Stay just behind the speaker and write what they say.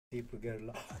See if we get a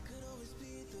lot.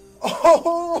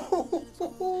 Oh!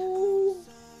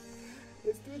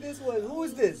 Let's do this one. Who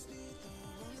is this?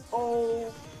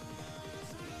 Oh,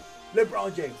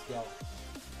 Lebron James, bro.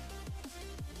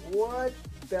 What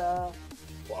the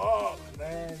fuck,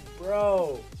 man,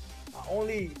 bro? I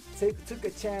only took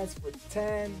a chance for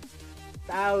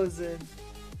 10,000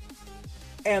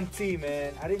 MT,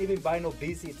 man. I didn't even buy no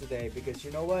BC today because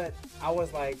you know what? I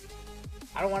was like,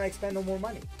 I don't want to expend no more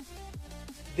money.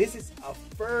 This is a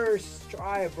first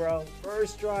try, bro.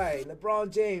 First try.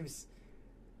 LeBron James.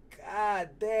 God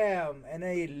damn. And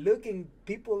they looking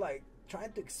people like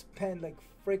trying to spend like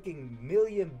freaking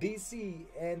million BC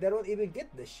and they don't even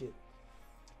get this shit.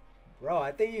 Bro,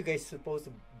 I think you guys supposed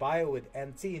to buy it with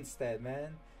MT instead,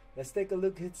 man. Let's take a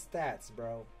look at his stats,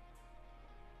 bro.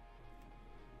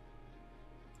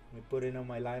 Let me put it on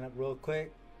my lineup real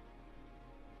quick.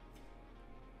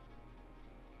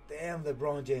 Damn,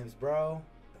 LeBron James, bro.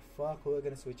 The fuck? Who are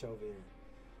gonna switch over here?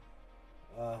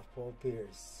 Paul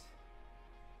Pierce.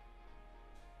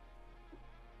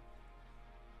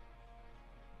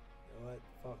 You know what?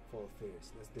 Fuck Paul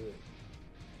Pierce. Let's do it.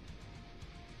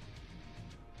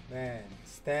 Man,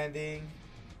 standing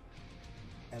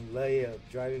and layup,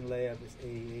 driving layup is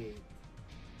 88.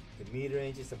 The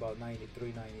mid-range is about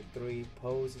 93, 93.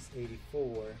 Pose is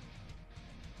 84.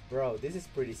 Bro, this is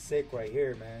pretty sick right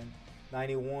here, man.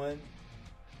 91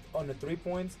 on the 3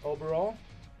 points overall.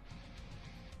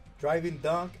 Driving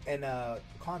dunk and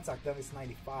contact dunk is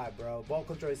 95, bro. Ball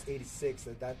control is 86.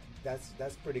 So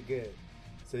that's pretty good.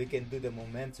 So you can do the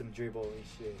momentum dribble and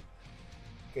shit.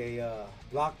 Okay,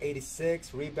 block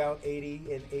 86, rebound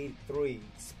 80 and 83.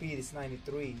 Speed is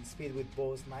 93. Speed with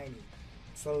ball is 90.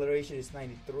 Acceleration is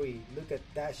 93. Look at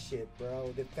that shit,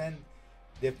 bro.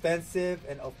 Defensive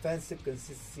and offensive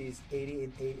consistency is 80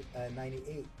 and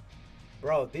 98.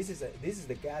 Bro, this is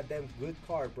the goddamn good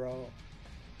card, bro.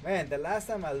 Man, the last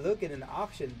time I looked at an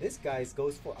auction, this guy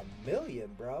goes for $1 million,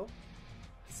 bro.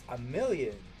 It's $1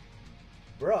 million,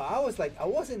 bro. I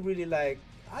wasn't really like.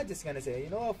 I just gonna say, you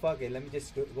know what, fuck it. Let me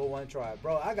just go one try,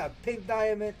 bro. I got pink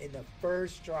diamond in the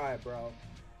first try, bro.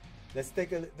 Let's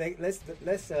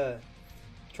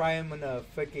try him in a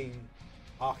freaking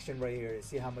auction right here and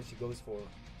see how much he goes for.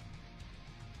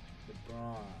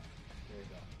 LeBron. There you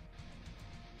go.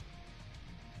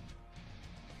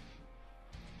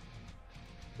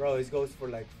 Bro, it goes for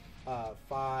like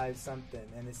 5 something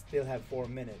and it still have 4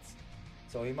 minutes.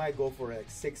 So he might go for like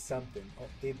 6 something.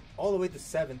 All the way to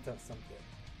 7 something.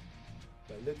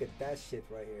 But look at that shit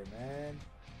right here, man.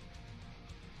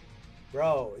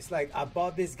 Bro, it's like I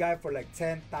bought this guy for like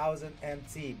 10,000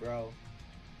 MT, bro.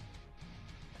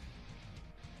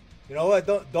 You know what?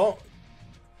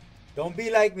 Don't be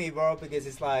like me, bro, because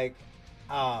it's like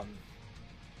I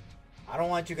don't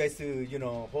want you guys to, you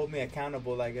know, hold me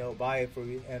accountable like, oh, buy it for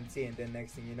MT and then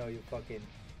next thing you know you're fucking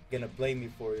gonna blame me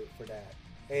for that.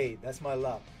 Hey, that's my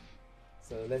luck.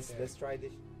 So let's try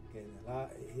this. Okay,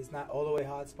 he's not all the way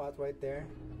hot spot right there.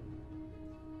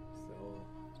 So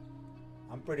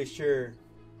I'm pretty sure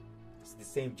it's the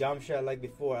same jump shot like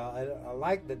before. I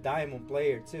like the diamond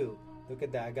player too. Look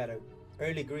at that. I got a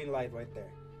early green light right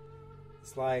there.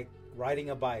 It's like riding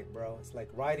a bike, bro. It's like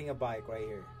riding a bike right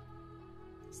here.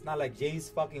 It's not like James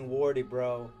fucking Wardy,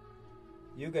 bro.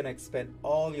 You're gonna expend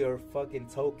all your fucking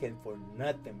token for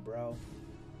nothing, bro.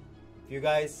 If you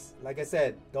guys, like I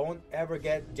said, don't ever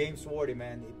get James Wardy,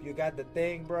 man. If you got the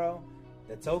thing, bro,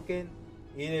 the token,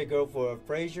 either go for a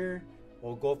Frazier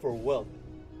or go for Wilt.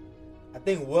 I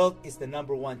think Wilt is the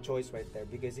 #1 choice right there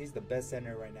because he's the best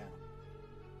center right now.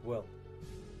 Wilt.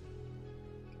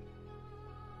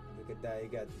 Look at that.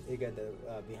 He got the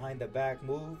behind the back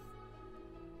move.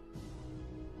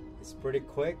 It's pretty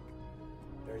quick.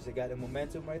 He got the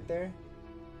momentum right there.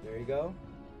 There you go.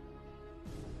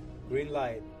 Green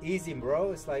light. Easy,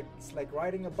 bro. It's like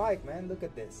riding a bike, man. Look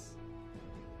at this.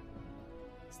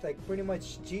 It's like pretty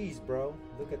much G's, bro.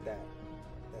 Look at that.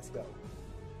 Let's go.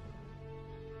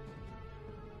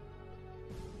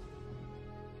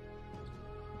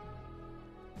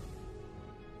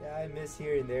 Yeah, I miss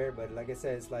here and there, but like I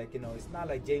said, it's like, you know, it's not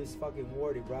like James fucking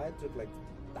Wardy, bro. I took like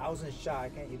 1,000 shots. I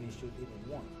can't even shoot even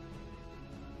one.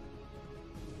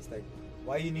 It's like,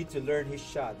 why you need to learn his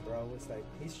shot, bro? It's like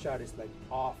his shot is like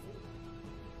awful.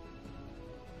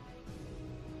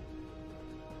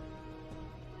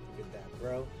 Look at that,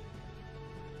 bro.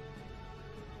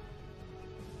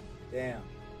 Damn.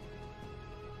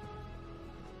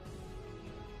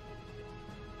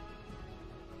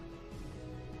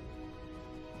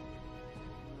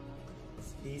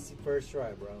 It's easy first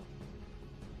try, bro.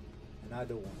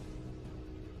 Another one.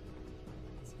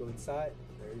 Let's go inside.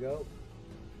 There you go.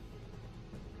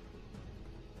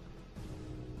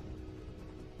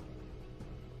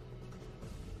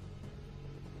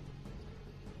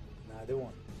 Another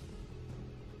one.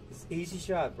 It's easy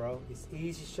shot, bro. It's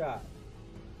easy shot.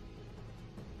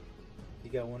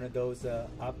 You got one of those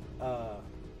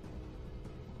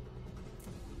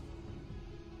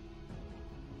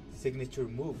signature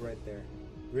move right there.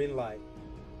 Green light.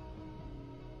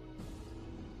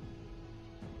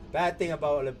 Bad thing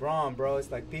about LeBron, bro,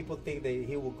 it's like people think that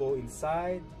he will go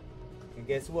inside, and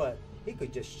guess what? He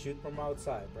could just shoot from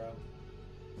outside, bro.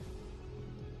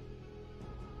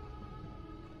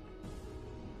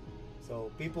 So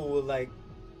people will like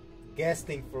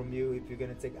guessing from you if you're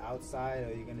gonna take outside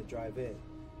or you're gonna drive in.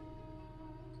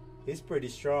 He's pretty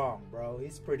strong, bro.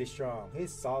 He's pretty strong.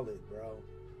 He's solid, bro.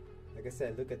 Like I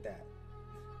said, look at that.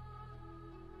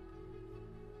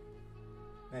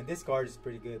 Man, this card is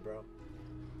pretty good, bro.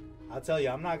 I'll tell you,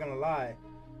 I'm not gonna lie.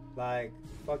 Like,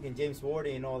 fucking James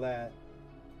Worthy and all that.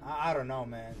 I don't know,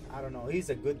 man. I don't know. He's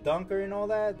a good dunker and all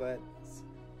that, but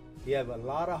he have a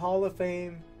lot of Hall of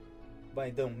Fame, but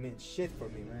it don't mean shit for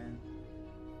me, man.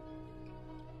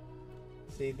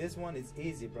 See, this one is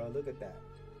easy, bro. Look at that.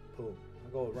 Boom.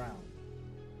 I'll go around.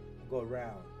 I'll go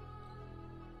around.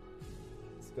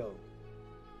 Let's go.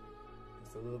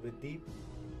 Just a little bit deep.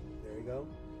 There you go.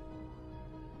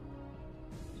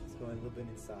 Just going a little bit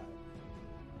inside.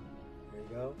 There you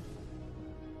go.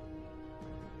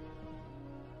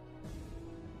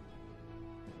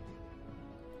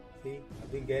 See,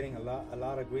 I've been getting a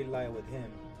lot of green light with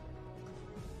him.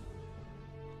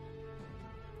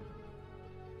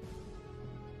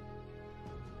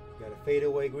 Got a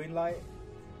fadeaway green light.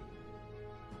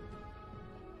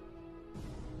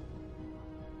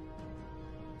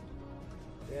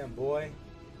 Damn, boy.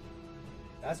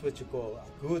 That's what you call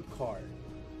a good card.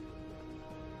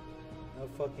 I'll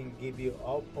fucking give you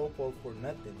all Popo for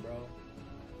nothing, bro.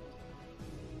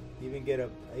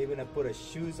 Even I put a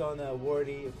shoes on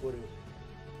Worthy. Put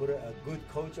a good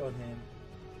coach on him.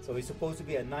 So he's supposed to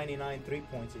be a 99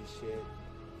 3-points and shit.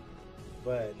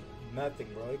 But nothing,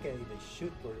 bro. He can't even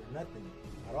shoot for nothing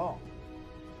at all.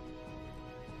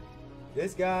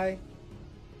 This guy,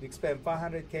 you spend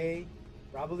 500K.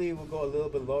 Probably will go a little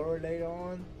bit lower later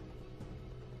on.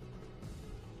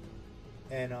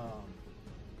 And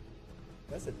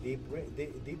that's a deep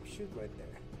shoot right there.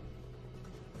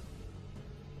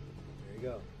 There you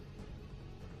go.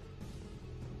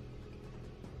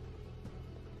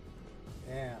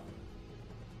 Damn.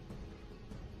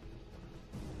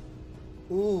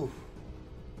 Ooh.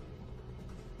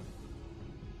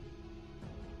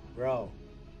 Bro.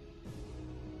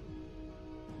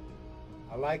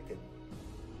 I liked it.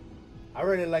 I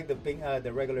really like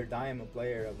the regular diamond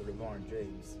player of LeBron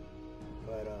James.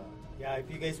 But yeah, if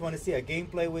you guys want to see a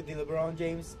gameplay with the LeBron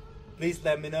James, please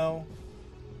let me know.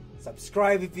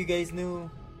 Subscribe if you guys new.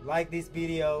 Like this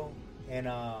video, and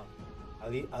I'll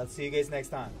see you guys next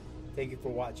time. Thank you for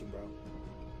watching, bro.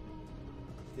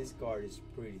 This card is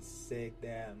pretty sick.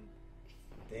 Damn.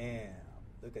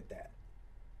 Look at that.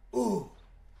 Ooh.